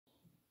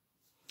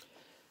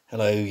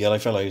Hello, yellow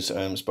fellows.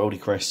 It's Baldy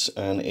Chris,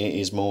 and it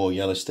is more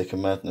yellow sticker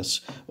madness.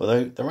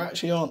 Although there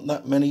actually aren't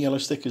that many yellow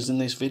stickers in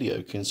this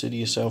video. Consider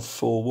yourself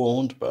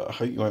forewarned, but I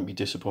hope you won't be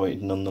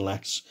disappointed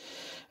nonetheless.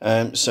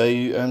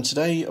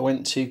 Today I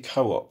went to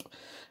Co-op,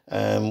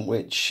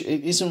 which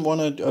it isn't one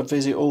I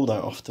visit all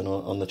that often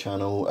on the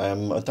channel.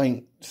 I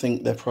don't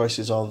think their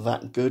prices are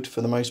that good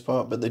for the most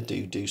part, but they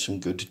do some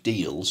good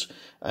deals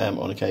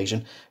on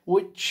occasion,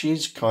 which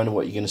is kind of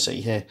what you're going to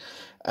see here.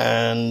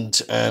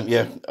 And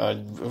yeah,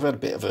 I've had a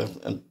bit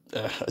of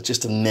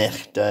just a meh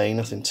day,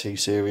 nothing too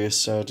serious,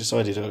 so I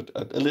decided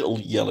a little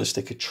yellow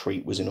sticker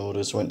treat was in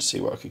order, so I went to see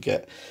what I could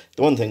get.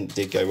 The one thing that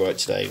did go right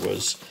today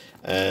was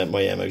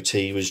my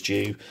MOT was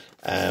due,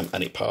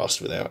 and it passed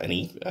without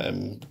any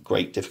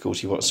great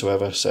difficulty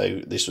whatsoever,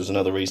 so this was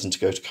another reason to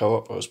go to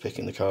Co-op. I was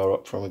picking the car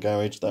up from a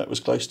garage that was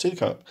close to the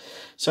Co-op.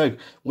 So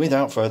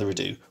without further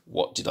ado,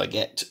 what did I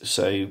get?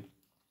 So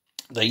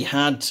they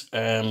had...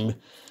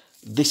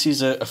 this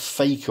is a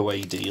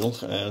fake-away deal,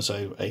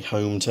 so a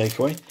home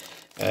takeaway,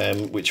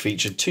 which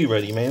featured 2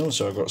 ready meals.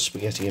 So I've got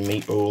spaghetti and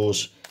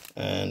meatballs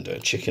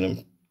and chicken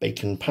and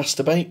bacon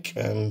pasta bake,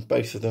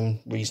 both of them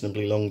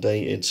reasonably long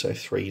dated, so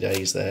 3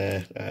 days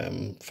there,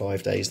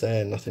 5 days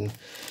there, nothing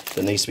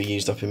that needs to be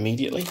used up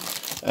immediately.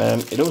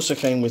 It also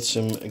came with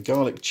some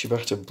garlic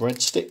ciabatta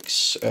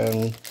breadsticks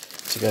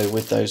to go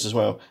with those as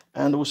well,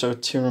 and also a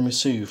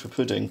tiramisu for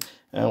pudding.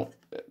 Now,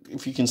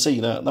 if you can see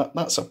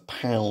that's a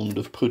pound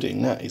of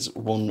pudding. That is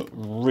one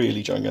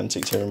really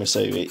gigantic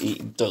tiramisu.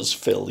 It does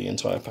fill the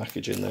entire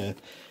package in there.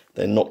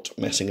 They're not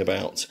messing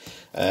about.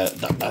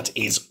 That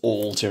is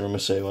all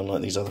tiramisu,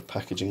 unlike these other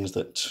packagings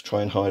that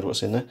try and hide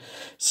what's in there.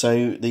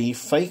 So the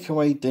fake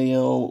away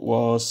deal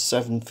was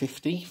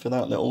 $7.50 for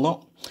that little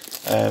lot.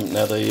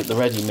 Now the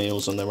ready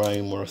meals on their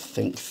own were, I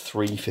think,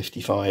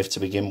 $3.55 to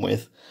begin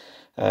with.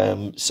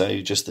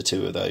 So just the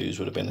 2 of those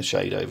would have been a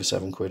shade over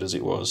 £7 as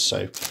it was.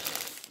 So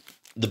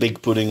the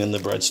big pudding and the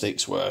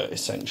breadsticks were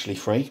essentially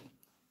free,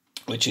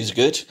 which is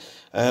good.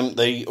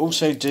 They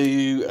also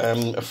do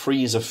a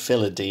freezer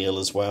filler deal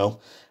as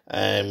well,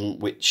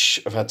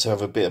 which I've had to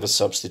have a bit of a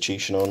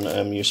substitution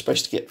on. You're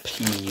supposed to get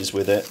peas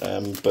with it,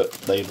 but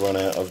they'd run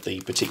out of the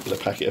particular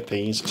packet of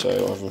peas, so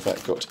I've in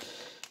fact got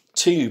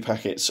 2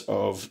 packets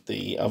of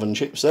the oven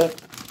chips there,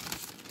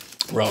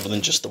 rather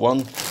than just the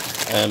one.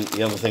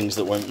 The other things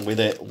that went with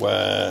it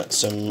were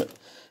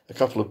a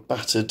couple of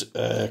battered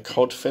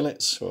cod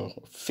fillets, or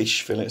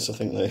fish fillets. I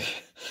think they're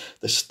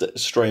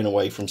straying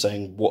away from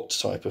saying what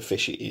type of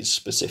fish it is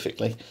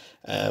specifically,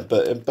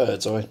 but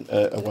Bird's Eye,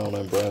 a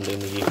well-known brand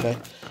in the UK,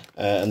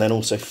 and then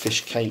also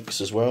fish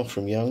cakes as well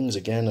from Young's,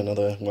 again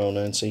another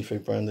well-known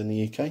seafood brand in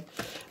the UK,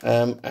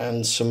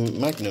 and some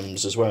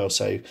magnums as well.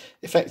 So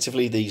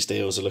effectively these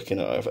deals are looking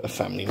at a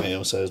family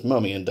meal, so as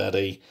mummy and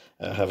daddy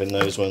having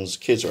those ones,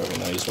 kids are having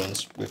those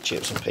ones with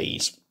chips and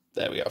peas.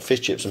 There we go,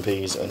 fish, chips and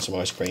peas and some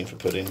ice cream for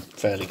pudding.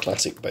 Fairly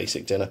classic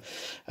basic dinner.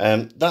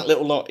 That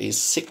little lot is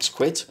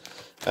 £6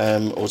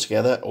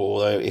 altogether,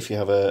 although if you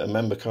have a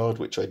member card,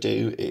 which I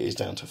do, it is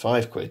down to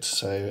 £5.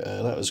 So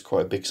that was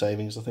quite a big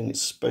savings. I think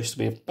it's supposed to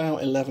be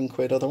about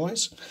 £11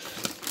 otherwise.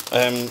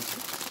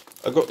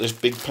 I got this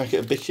big packet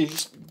of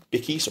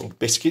bickies, or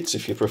biscuits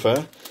if you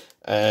prefer,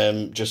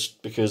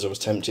 just because I was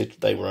tempted.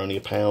 They were only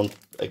 £1.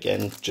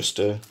 Again, just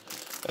a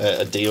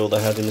deal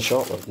they had in the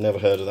shop. I've never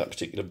heard of that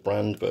particular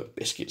brand, but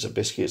biscuits are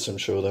biscuits. I'm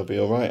sure they'll be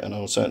all right, and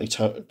I'll certainly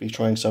be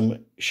trying some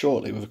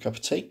shortly with a cup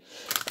of tea.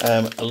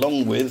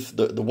 Along with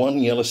the one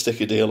yellow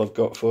sticker deal I've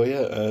got for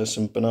you,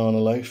 some banana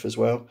loaf as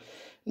well.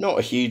 Not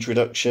a huge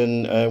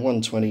reduction,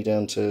 1.20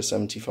 down to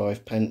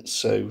 75 pence,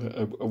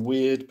 so a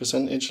weird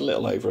percentage, a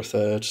little over a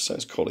third, so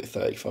let's call it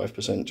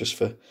 35% just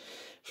for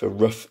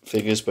rough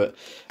figures. But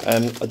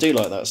I do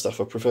like that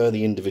stuff. I prefer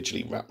the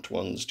individually wrapped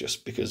ones,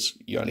 just because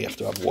you only have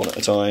to have one at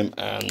a time,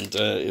 and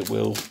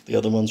the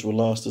other ones will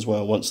last as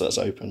well. Once that's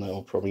open,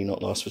 they'll probably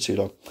not last for too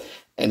long.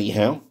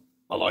 Anyhow,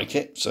 I like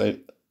it, so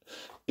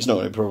it's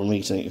not a problem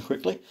eating it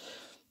quickly.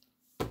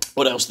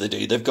 What else do they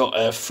do? They've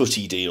got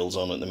footy deals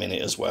on at the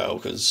minute as well,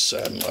 because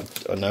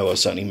I know I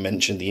certainly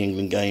mentioned the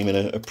England game in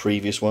a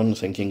previous one. I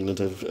think England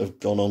have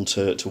gone on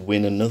to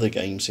win another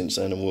game since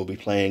then, and will be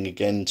playing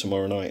again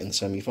tomorrow night in the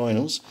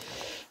semi-finals.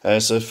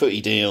 So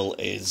footy deal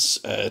is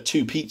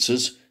 2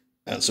 pizzas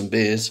and some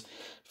beers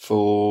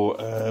for,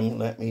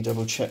 let me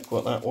double check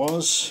what that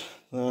was.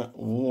 That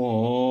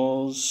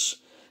was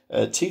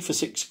 2 for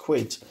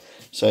 £6.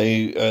 So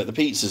the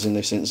pizzas in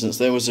this instance,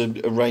 there was a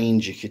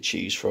range you could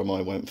choose from.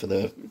 I went for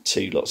the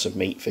 2 lots of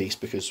meat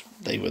feast because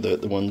they were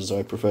the ones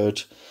I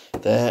preferred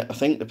there. I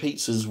think the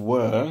pizzas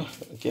were,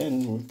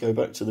 again, we'll go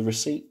back to the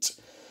receipt.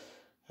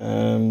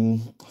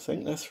 I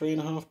think they're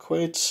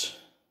 £3.50.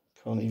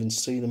 Can't even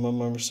see them on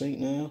my receipt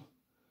now.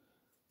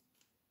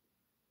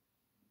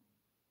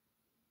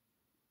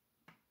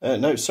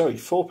 No, sorry,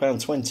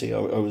 £4.20.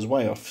 I was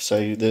way off.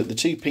 So the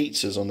 2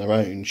 pizzas on their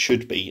own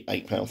should be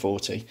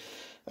 £8.40.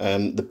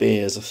 The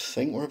beers, I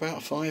think, were about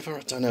 £5.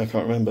 I don't know, I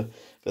can't remember.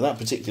 But that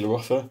particular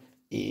offer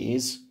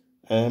is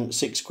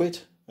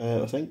 £6.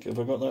 I think, have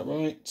I got that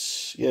right?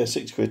 Yeah,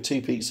 £6.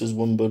 2 pizzas,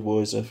 1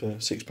 Budweiser for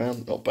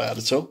 £6. Not bad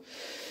at all.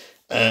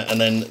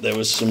 And then there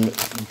was some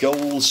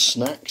Goal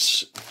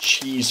Snacks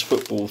cheese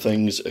football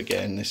things.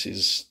 Again, this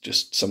is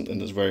just something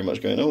that's very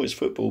much going, oh, it's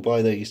football,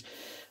 buy these.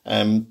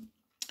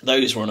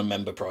 Those were on a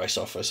member price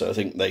offer, so I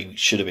think they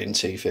should have been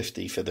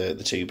 £2.50 for the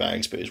 2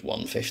 bags, but it was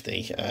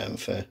 £1.50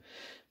 for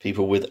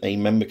people with a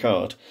member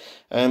card.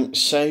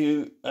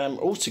 So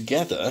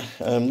altogether,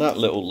 that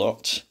little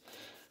lot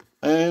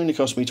only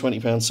cost me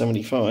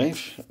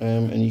 £20.75,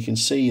 and you can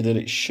see that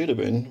it should have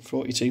been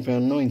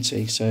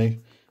 £42.90, so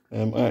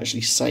I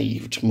actually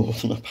saved more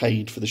than I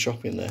paid for the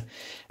shopping there.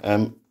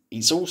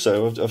 It's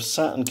also, I've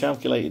sat and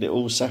calculated it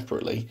all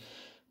separately.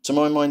 To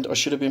my mind, I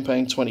should have been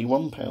paying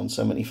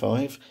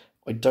 £21.75.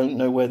 I don't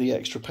know where the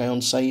extra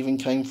pound saving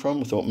came from.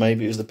 I thought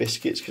maybe it was the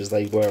biscuits because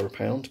they were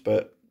 £1,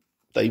 but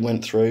they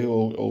went through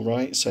all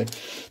right. So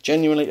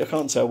genuinely, I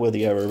can't tell where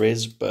the error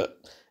is, but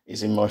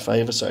it's in my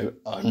favour, so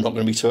I'm not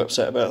going to be too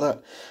upset about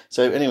that.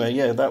 So anyway,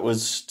 yeah, that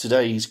was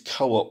today's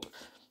co-op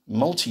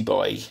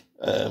multi-buy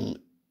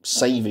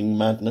saving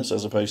madness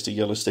as opposed to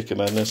yellow sticker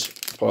madness.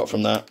 Apart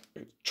from that,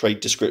 trade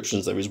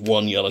descriptions, there is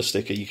 1 yellow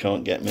sticker, you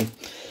can't get me.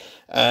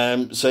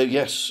 So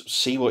yes,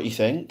 see what you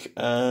think,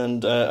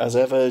 and as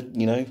ever,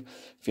 you know,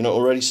 if you're not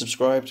already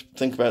subscribed,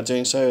 think about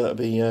doing so. That'd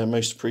be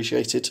most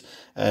appreciated,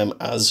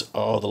 as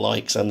are the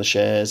likes and the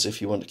shares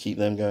if you want to keep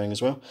them going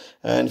as well.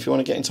 And if you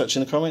want to get in touch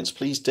in the comments,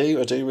 please do.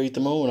 I do read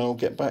them all, and I'll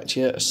get back to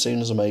you as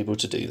soon as I'm able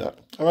to do that.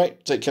 All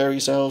right, take care of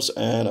yourselves,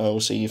 and I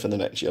will see you for the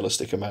next Yellow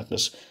Sticker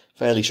Madness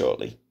fairly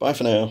shortly. Bye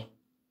for now.